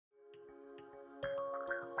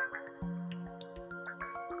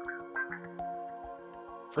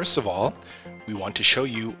First of all, we want to show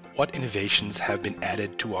you what innovations have been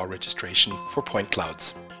added to our registration for point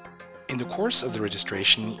clouds. In the course of the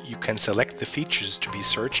registration, you can select the features to be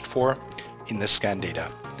searched for in the scan data.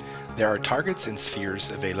 There are targets and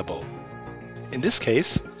spheres available. In this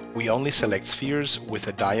case, we only select spheres with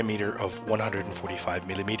a diameter of 145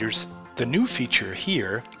 millimeters. The new feature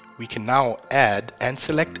here, we can now add and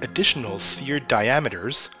select additional sphere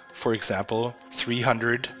diameters, for example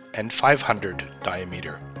 300 and 500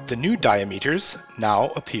 diameter. The new diameters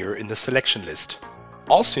now appear in the selection list.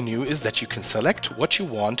 Also new is that you can select what you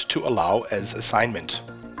want to allow as assignment.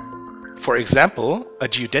 For example, a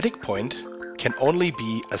geodetic point can only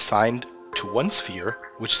be assigned to one sphere,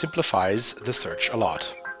 which simplifies the search a lot.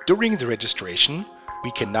 During the registration,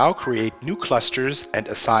 we can now create new clusters and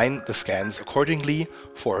assign the scans accordingly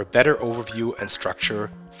for a better overview and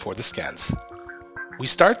structure for the scans. We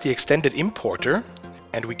start the extended importer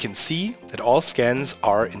and we can see that all scans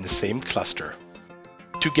are in the same cluster.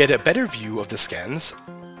 To get a better view of the scans,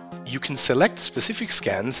 you can select specific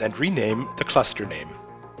scans and rename the cluster name.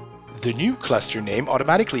 The new cluster name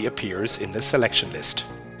automatically appears in the selection list.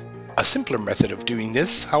 A simpler method of doing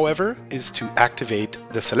this, however, is to activate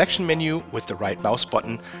the selection menu with the right mouse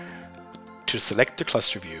button to select the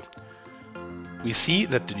cluster view. We see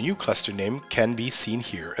that the new cluster name can be seen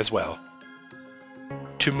here as well.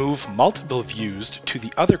 To move multiple views to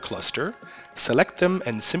the other cluster, select them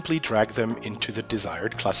and simply drag them into the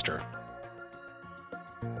desired cluster.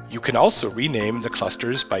 You can also rename the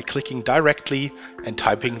clusters by clicking directly and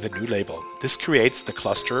typing the new label. This creates the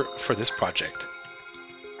cluster for this project.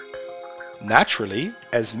 Naturally,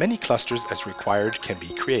 as many clusters as required can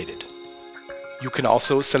be created. You can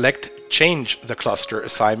also select Change the cluster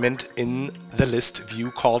assignment in the list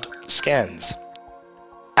view called Scans.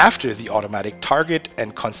 After the automatic target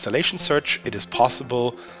and constellation search, it is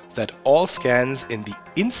possible that all scans in the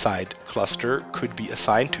inside cluster could be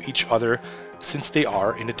assigned to each other since they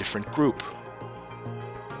are in a different group.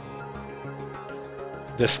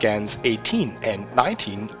 The scans 18 and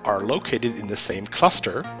 19 are located in the same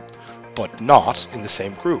cluster, but not in the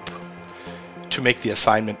same group. To make the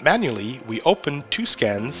assignment manually, we open two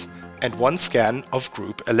scans and one scan of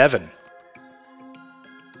group 11.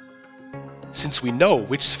 Since we know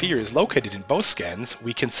which sphere is located in both scans,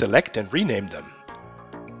 we can select and rename them.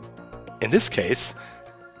 In this case,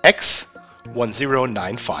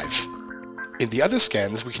 X1095. In the other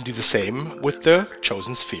scans, we can do the same with the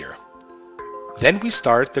chosen sphere. Then we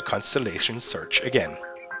start the constellation search again.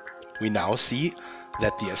 We now see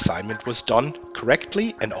that the assignment was done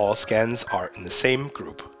correctly and all scans are in the same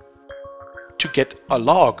group. To get a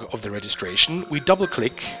log of the registration, we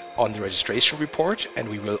double-click on the registration report and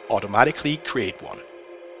we will automatically create one.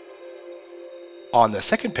 On the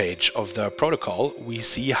second page of the protocol, we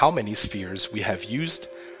see how many spheres we have used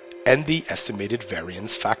and the estimated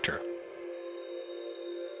variance factor.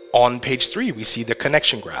 On page 3, we see the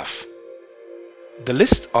connection graph. The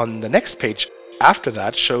list on the next page after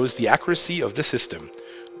that shows the accuracy of the system.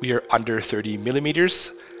 We are under 30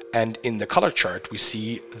 millimeters, and in the color chart we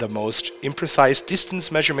see the most imprecise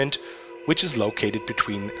distance measurement, which is located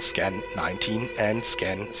between scan 19 and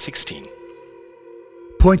scan 16.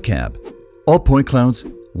 PointCab. All point clouds,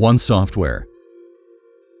 one software.